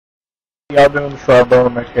Y'all doing the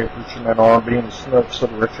Tribone, my Richard Man R&B, and it's another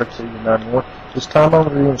episode of Retro Season 91. This time I'm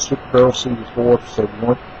reviewing SuperGirl Season 4, Episode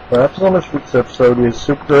 1. The episode on this week's episode is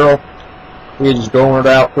SuperGirl is going it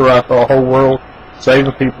out throughout the whole world,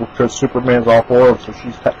 saving people because Superman's off world, so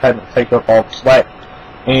she's had to take up all the slack.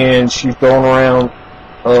 And she's going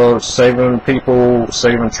around saving people,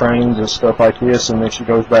 saving trains and stuff like this, and then she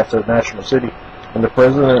goes back to the National City. And the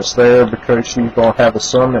president's there because she's going to have a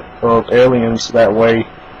summit of aliens. That way,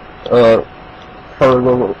 her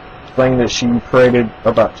little thing that she created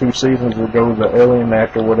about 2 seasons ago, the Alien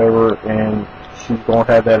Act or whatever, and she's going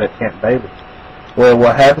to have that at Camp David. Well,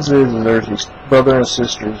 what happens is there's these brother and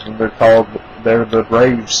sisters, and they're the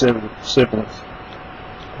brave siblings.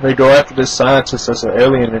 They go after this scientist that's an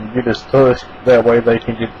alien and get his tusk. That way they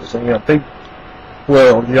can get this EMP.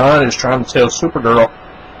 Well, John is trying to tell Supergirl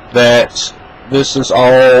that this is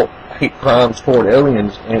all hate crimes toward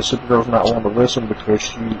aliens, and Supergirl's not wanting to listen because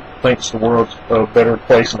she thinks the world's a better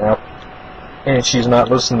place now, and she's not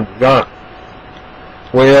listening to John.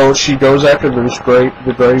 Well, she goes after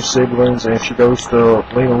the brave siblings, and she goes to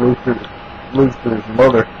Lena Luthor's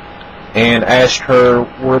mother and asks her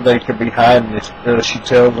where they could be hiding. She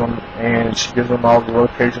tells them, and she gives them all the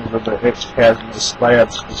locations of the X-Chasm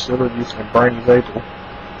Labs facilities, and Brainy's able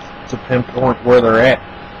to pinpoint where they're at.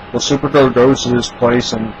 Well, Supergirl goes to this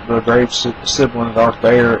place, and the brave siblings aren't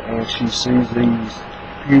there, and she sees these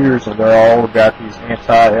computers, and they're all got these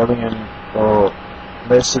anti-alien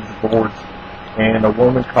message boards. And a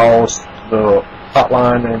woman calls the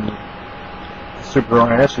hotline, and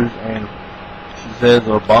Supergirl answers, and she says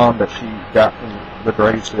a bomb that she got from the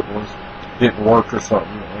brave siblings didn't work or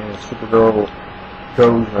something. And Supergirl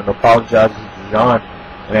goes and apologizes to John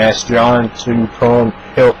and asks John to come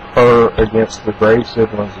help her against the brave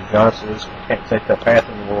siblings. And John says he can't take that path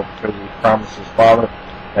anymore because he promised his father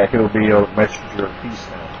that he'll be a messenger of peace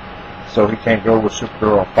now. So he can't go with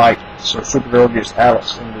Supergirl and fight. So Supergirl gets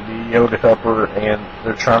Alex and the DEO to help her, and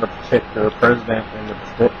they're trying to protect the president, and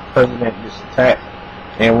the president gets attacked.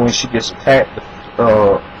 And when she gets attacked,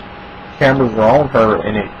 the cameras are on her,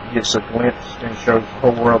 and it gets a glimpse and shows the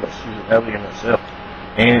whole world that she's an alien herself.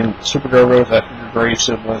 And Supergirl goes after the brave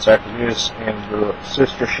siblings after this, and the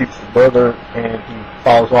sister shoots the brother, and he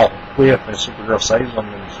falls off a cliff, and Supergirl saves him,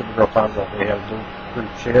 and Supergirl finds out they have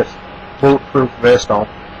a bulletproof vest on,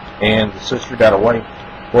 and the sister got away.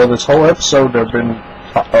 Well, this whole episode they've been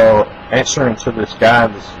answering to this guy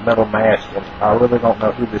in this metal mask, and I really don't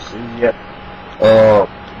know who this is yet,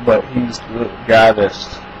 but he's the guy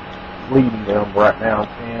that's leading them right now,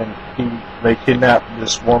 and they kidnapped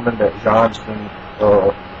this woman that John's been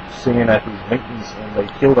seeing at these meetings, and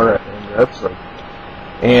they killed her at the end of the episode.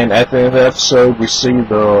 And at the end of the episode, we see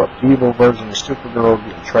the evil version of Supergirl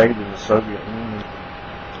getting traded in the Soviet Union.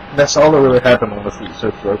 And that's all that really happened on this week's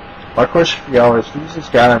episode. My question for y'all is, who's this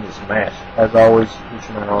guy in this mask? As always,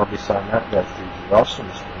 Richard Man R&B signing out. That's awesome.